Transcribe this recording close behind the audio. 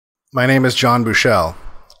My name is John Bushell,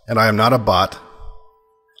 and I am not a bot.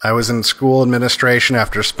 I was in school administration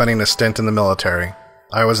after spending a stint in the military.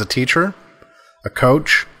 I was a teacher, a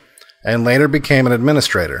coach, and later became an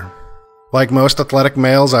administrator. Like most athletic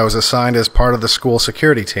males, I was assigned as part of the school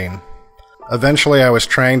security team. Eventually, I was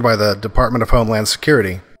trained by the Department of Homeland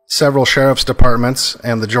Security, several sheriff's departments,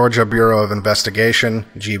 and the Georgia Bureau of Investigation,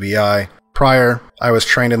 GBI. Prior, I was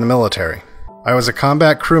trained in the military. I was a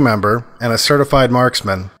combat crew member and a certified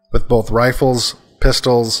marksman with both rifles,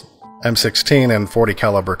 pistols, M16, and .40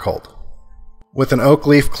 caliber Colt. With an oak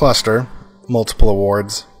leaf cluster, multiple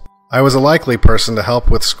awards, I was a likely person to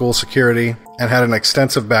help with school security and had an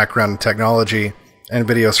extensive background in technology and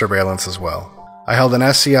video surveillance as well. I held an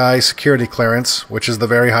SCI security clearance, which is the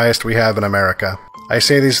very highest we have in America. I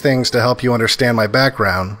say these things to help you understand my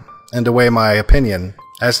background and to weigh my opinion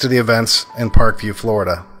as to the events in Parkview,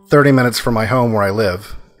 Florida, 30 minutes from my home where I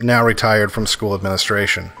live, now retired from school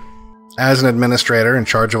administration. As an administrator in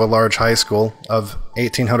charge of a large high school of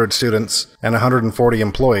 1,800 students and 140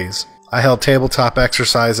 employees, I held tabletop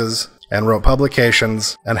exercises and wrote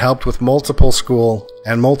publications and helped with multiple school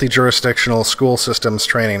and multi-jurisdictional school systems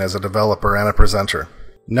training as a developer and a presenter.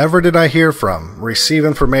 Never did I hear from, receive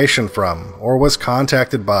information from, or was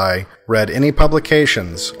contacted by, read any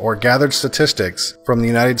publications, or gathered statistics from the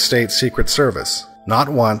United States Secret Service. Not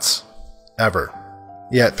once, ever.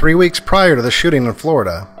 Yet 3 weeks prior to the shooting in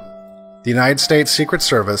Florida, the United States Secret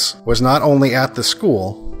Service was not only at the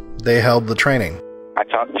school, they held the training. I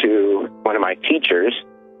talked to one of my teachers.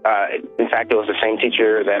 In fact, it was the same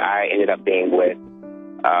teacher that I ended up being with,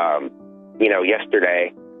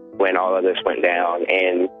 yesterday when all of this went down.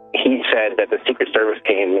 And he said that the Secret Service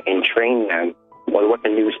came and trained them on what the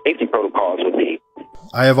new safety protocols would be.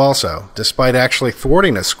 I have also, despite actually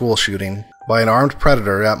thwarting a school shooting by an armed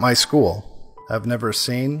predator at my school, have never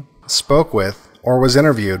seen, spoke with, or was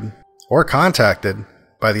interviewed or contacted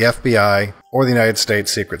by the FBI or the United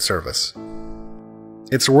States Secret Service.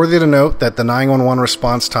 It's worthy to note that the 911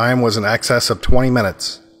 response time was in excess of 20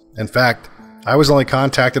 minutes. In fact, I was only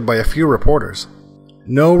contacted by a few reporters.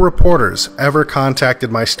 No reporters ever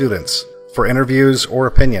contacted my students for interviews or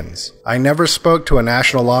opinions. I never spoke to a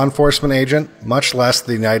national law enforcement agent, much less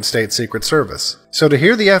the United States Secret Service. So to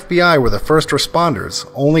hear the FBI were the first responders,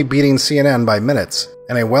 only beating CNN by minutes,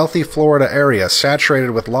 in a wealthy Florida area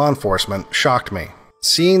saturated with law enforcement, shocked me.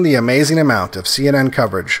 Seeing the amazing amount of CNN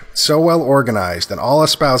coverage, so well organized and all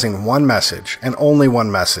espousing one message, and only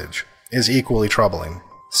one message, is equally troubling.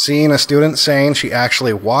 Seeing a student saying she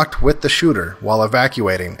actually walked with the shooter while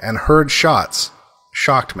evacuating and heard shots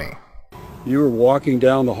shocked me. You were walking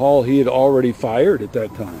down the hall, he had already fired at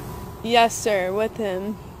that time. Yes, sir, with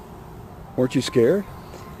him. Weren't you scared?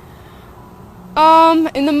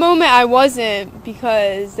 In the moment I wasn't,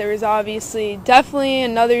 because there was definitely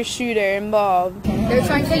another shooter involved.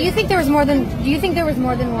 So you think there was more than, do you think there was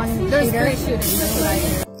more than one shooter? There's 3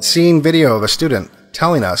 shooters. Seeing video of a student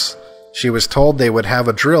telling us she was told they would have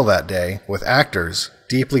a drill that day with actors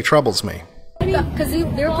deeply troubles me. Because they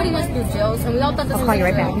were putting us through drills, and we all thought this was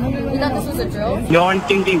a drill. We thought this was a drill. No one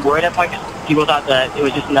seemed to be worried at point. People thought that it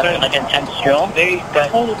was just another intense drill. They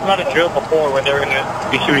told us about a drill before where they were going to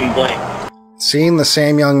be shooting blank. Seeing the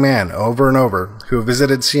same young man over and over who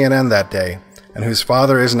visited CNN that day and whose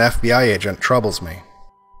father is an FBI agent troubles me.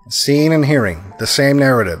 Seeing and hearing the same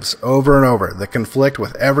narratives over and over that conflict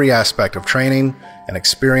with every aspect of training and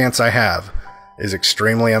experience I have is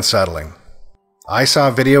extremely unsettling. I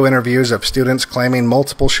saw video interviews of students claiming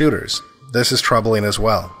multiple shooters. This is troubling as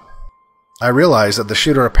well. I realized that the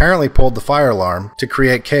shooter apparently pulled the fire alarm to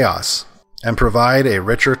create chaos and provide a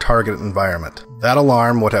richer target environment. That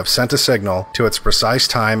alarm would have sent a signal to its precise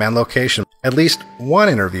time and location. At least one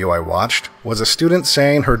interview I watched was a student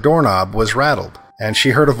saying her doorknob was rattled, and she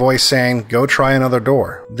heard a voice saying, "Go try another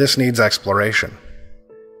door. This needs exploration."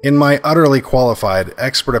 In my utterly qualified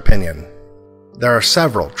expert opinion, there are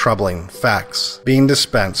several troubling facts being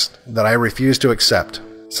dispensed that I refuse to accept.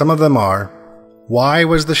 Some of them are: why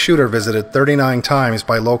was the shooter visited 39 times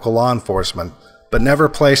by local law enforcement, but never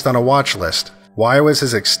placed on a watch list? Why was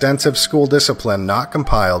his extensive school discipline not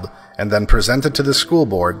compiled and then presented to the school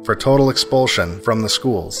board for total expulsion from the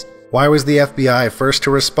schools? Why was the FBI first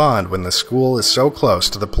to respond when the school is so close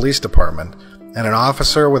to the police department and an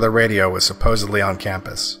officer with a radio was supposedly on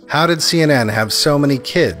campus? How did CNN have so many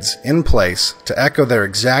kids in place to echo their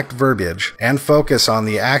exact verbiage and focus on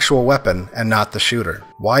the actual weapon and not the shooter?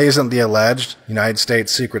 Why isn't the alleged United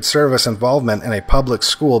States Secret Service involvement in a public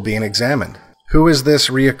school being examined? Who is this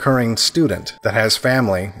reoccurring student that has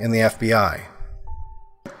family in the FBI?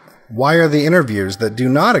 Why are the interviews that do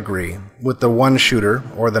not agree with the one shooter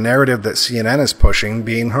or the narrative that CNN is pushing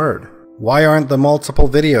being heard? Why aren't the multiple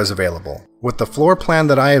videos available? With the floor plan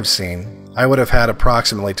that I have seen, I would have had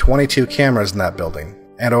approximately 22 cameras in that building,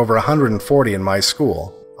 and over 140 in my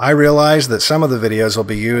school. I realize that some of the videos will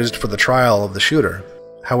be used for the trial of the shooter.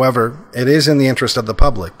 However, it is in the interest of the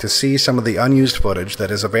public to see some of the unused footage that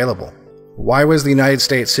is available. Why was the United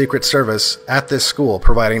States Secret Service at this school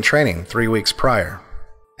providing training 3 weeks prior?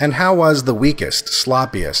 And how was the weakest,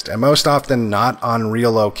 sloppiest, and most often not on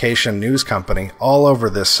real location news company all over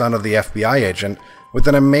this son of the FBI agent with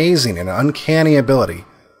an amazing and uncanny ability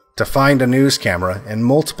to find a news camera in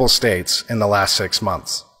multiple states in the last 6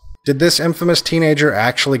 months? Did this infamous teenager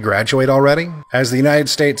actually graduate already? Has the United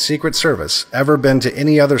States Secret Service ever been to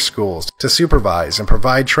any other schools to supervise and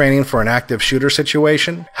provide training for an active shooter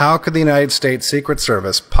situation? How could the United States Secret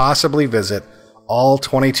Service possibly visit all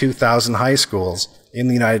 22,000 high schools in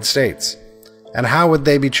the United States? And how would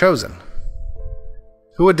they be chosen?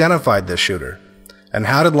 Who identified this shooter? And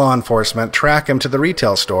how did law enforcement track him to the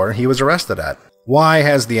retail store he was arrested at? Why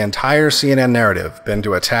has the entire CNN narrative been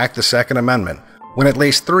to attack the Second Amendment when at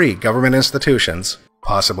least 3 government institutions,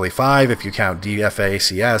 possibly 5 if you count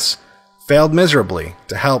DFACS, failed miserably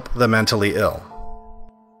to help the mentally ill?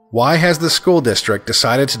 Why has the school district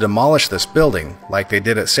decided to demolish this building like they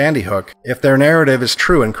did at Sandy Hook if their narrative is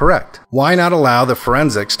true and correct? Why not allow the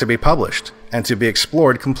forensics to be published and to be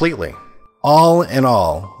explored completely? All in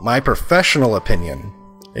all, my professional opinion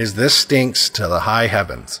is this stinks to the high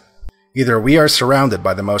heavens. Either we are surrounded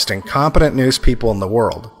by the most incompetent news people in the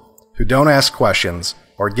world, who don't ask questions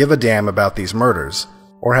or give a damn about these murders,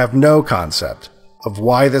 or have no concept of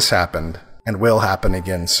why this happened and will happen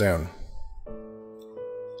again soon.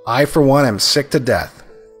 I, for one, am sick to death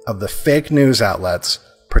of the fake news outlets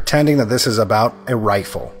pretending that this is about a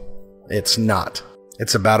rifle. It's not.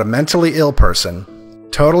 It's about a mentally ill person,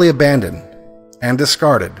 totally abandoned and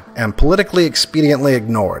discarded and politically expediently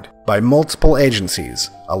ignored by multiple agencies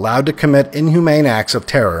allowed to commit inhumane acts of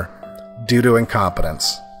terror due to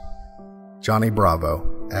incompetence. Johnny Bravo,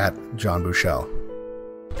 @John Bushell.